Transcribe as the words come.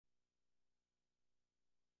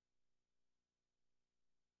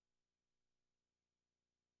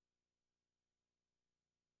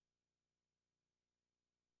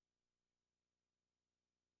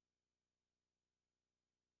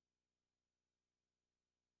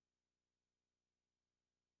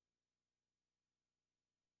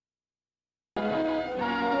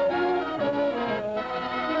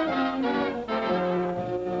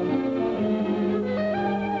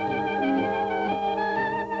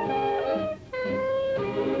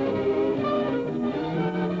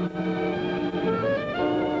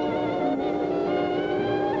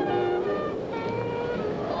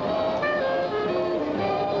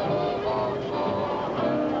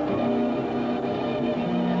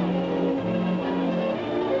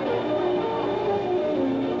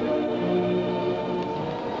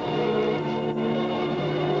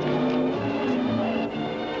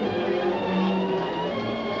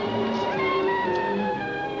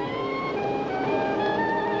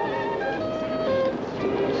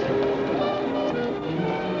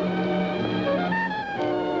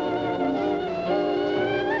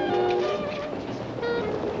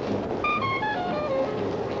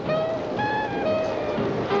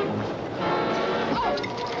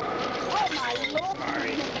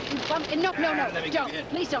No, no, no, don't.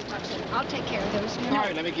 Please don't touch them. I'll take care of those. No, All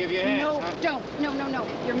right, let me give you a hand. No, don't. No, no, no.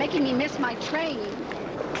 You're making me miss my train.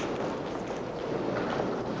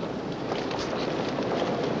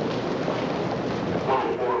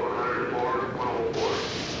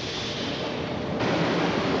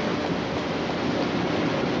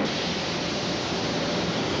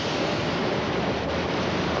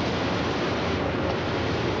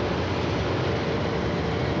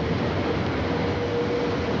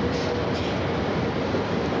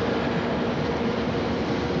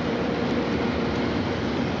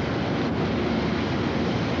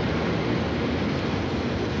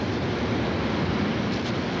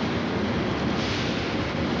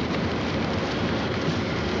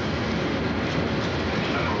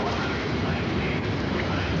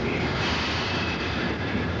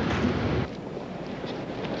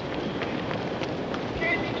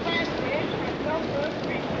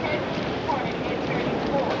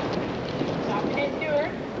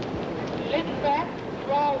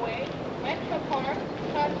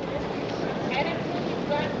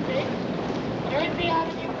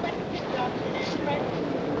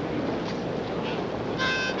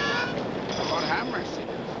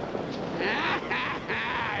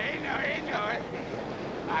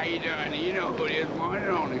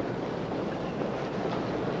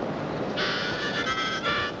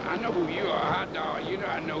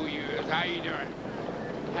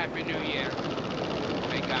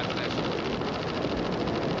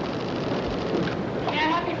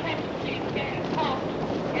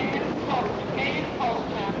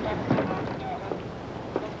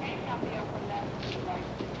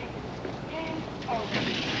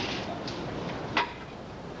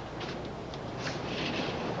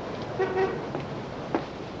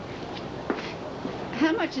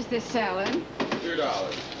 How much is this salad? $2.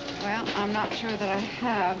 Well, I'm not sure that I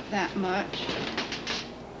have that much.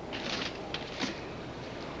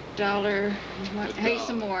 $1. Hey,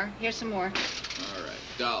 some more. Here's some more. All right,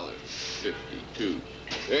 $1.52.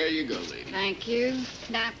 There you go, lady. Thank you.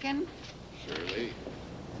 Napkin? Surely.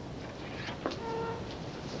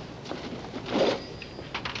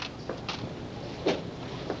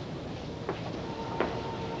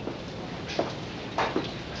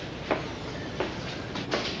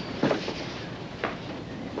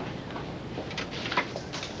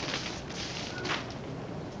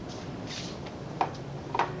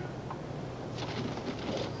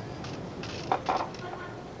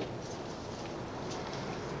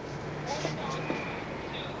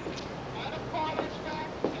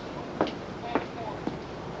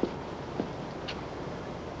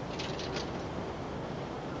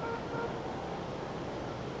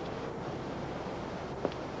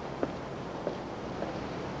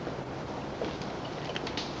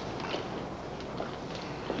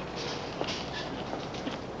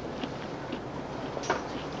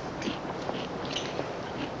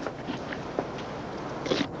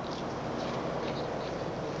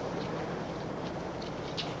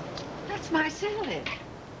 My salad.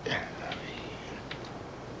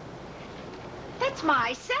 That's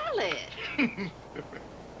my salad.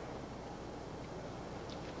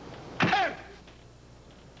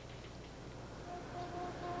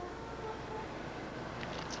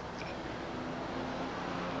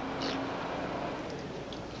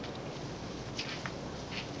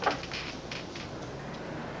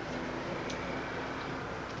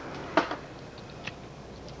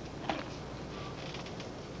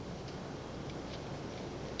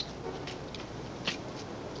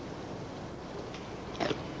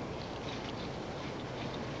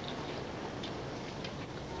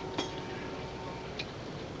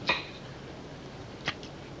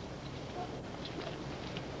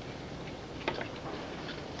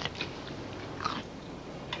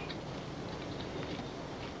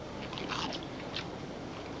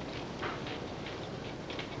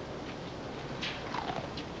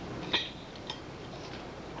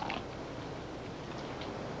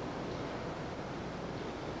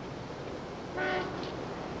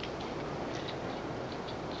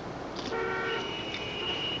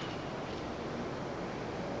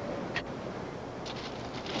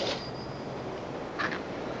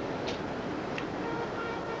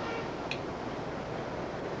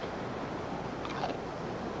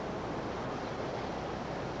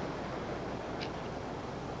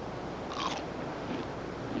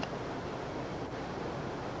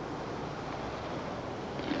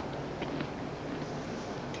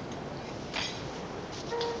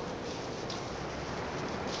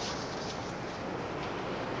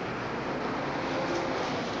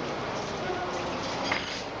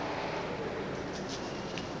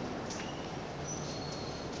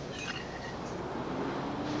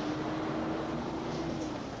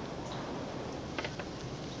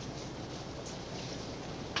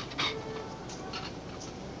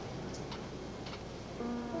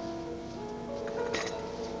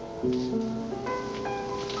 No,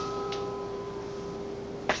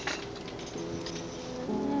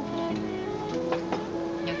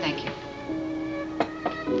 thank you.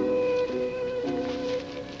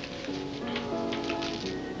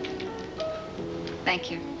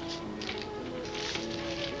 Thank you.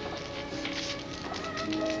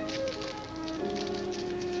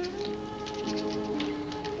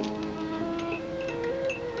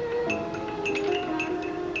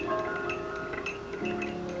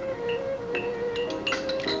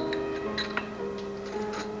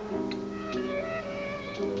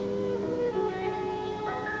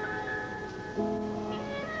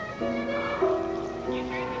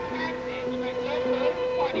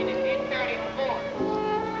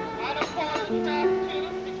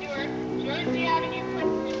 Jersey Avenue,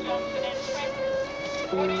 Princeton Junction, and Princeton.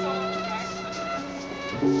 40 on track.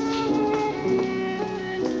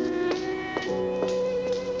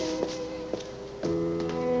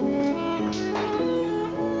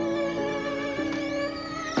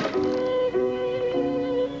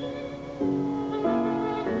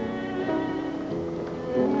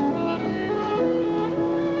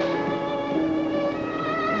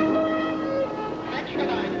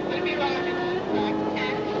 Metroline will be arriving on track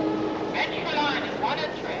 10. Metroline is on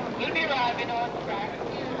a train. Will be arriving on track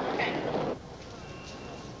 10.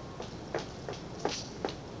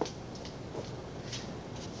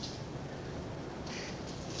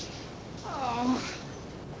 Oh.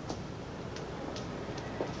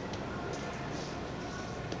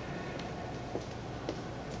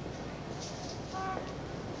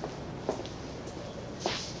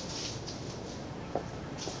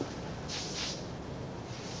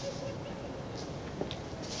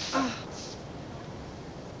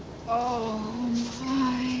 Oh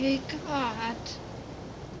my God.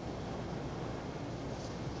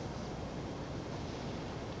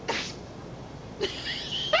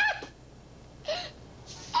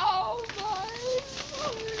 Oh my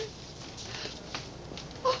Lord.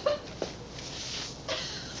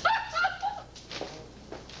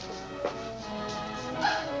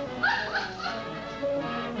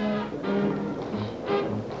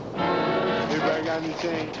 Anybody got any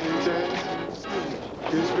change? Any change?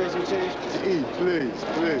 Can you spare some change? Eat, please,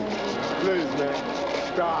 please, please,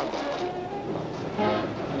 man. Stop.